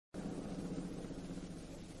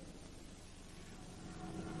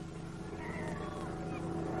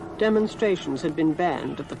Demonstrations had been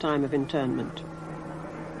banned at the time of internment.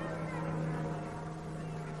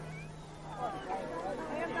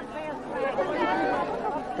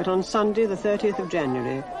 But on Sunday, the 30th of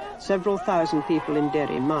January, several thousand people in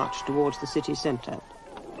Derry marched towards the city centre.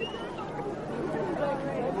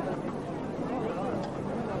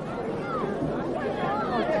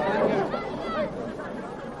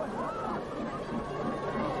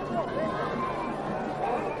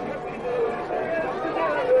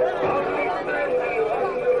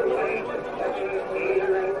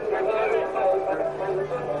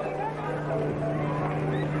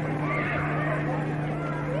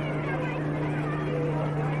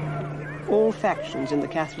 All factions in the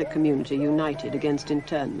Catholic community united against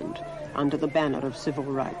internment under the banner of civil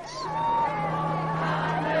rights.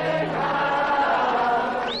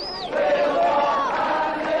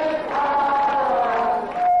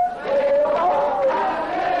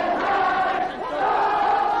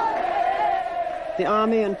 The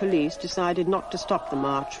army and police decided not to stop the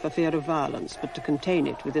march for fear of violence, but to contain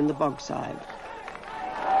it within the Bogside.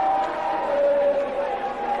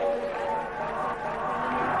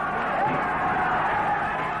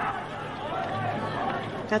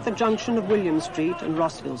 At the junction of William Street and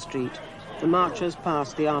Rossville Street, the marchers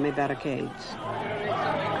passed the army barricades.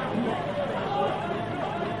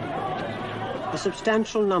 A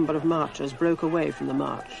substantial number of marchers broke away from the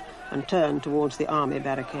march and turned towards the army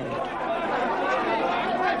barricade.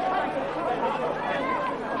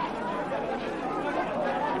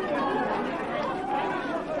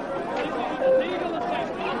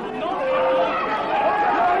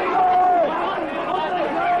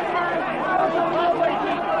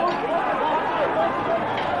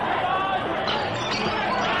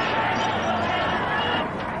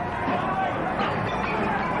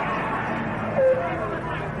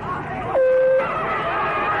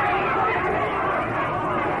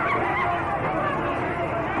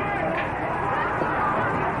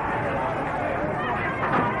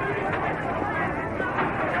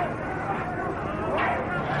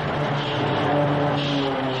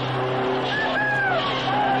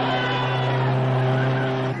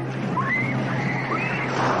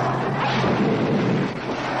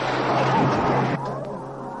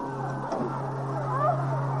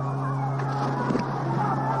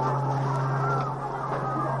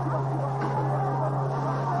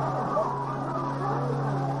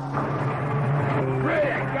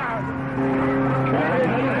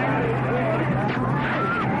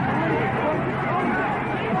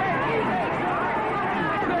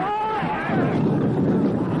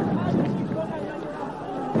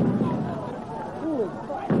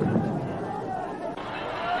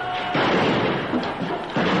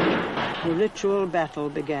 The ritual battle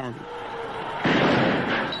began.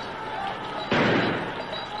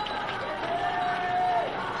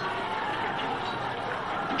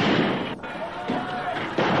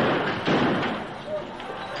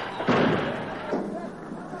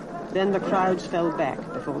 Then the crowds fell back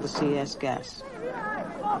before the CS gas.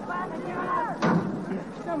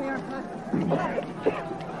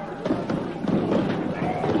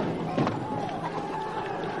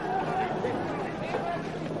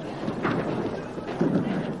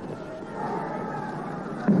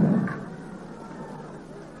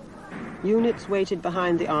 Units waited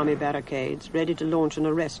behind the army barricades, ready to launch an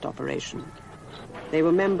arrest operation. They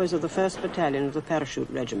were members of the 1st Battalion of the Parachute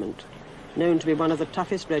Regiment, known to be one of the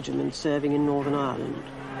toughest regiments serving in Northern Ireland.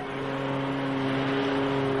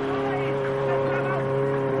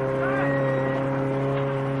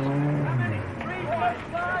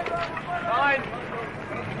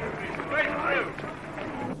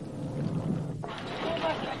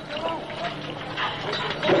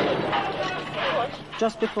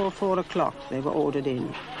 Just before 4 o'clock, they were ordered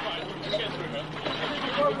in.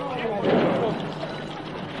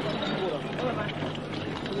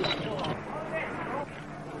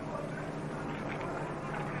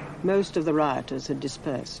 Most of the rioters had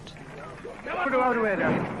dispersed. Put out of the way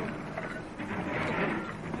there.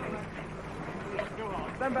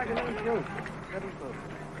 Stand back and let them go. Let them go.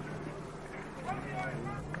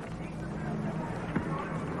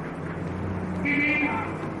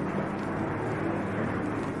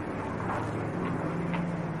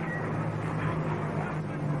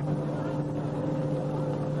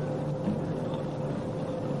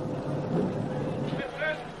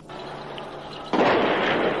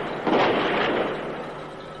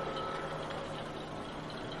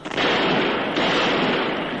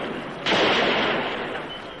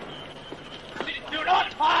 Do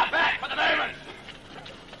not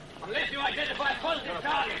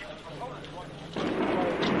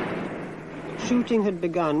Shooting had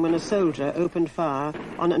begun when a soldier opened fire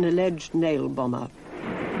on an alleged nail bomber.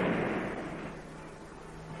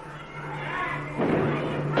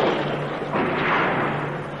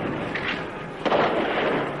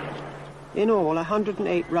 In all,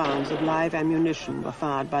 108 rounds of live ammunition were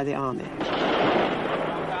fired by the army.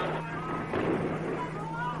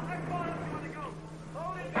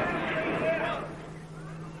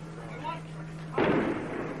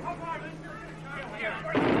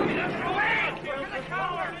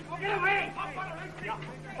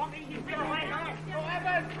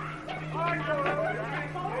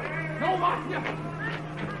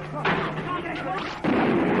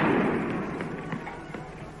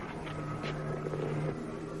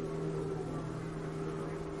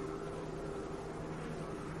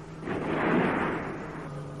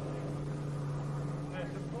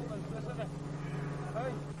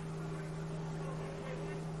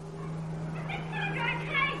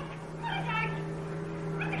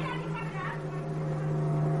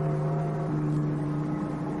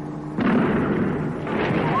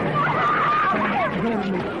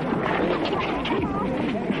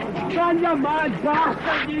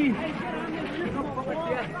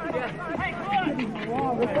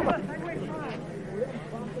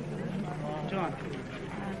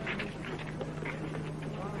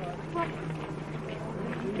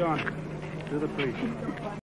 John, to the priest.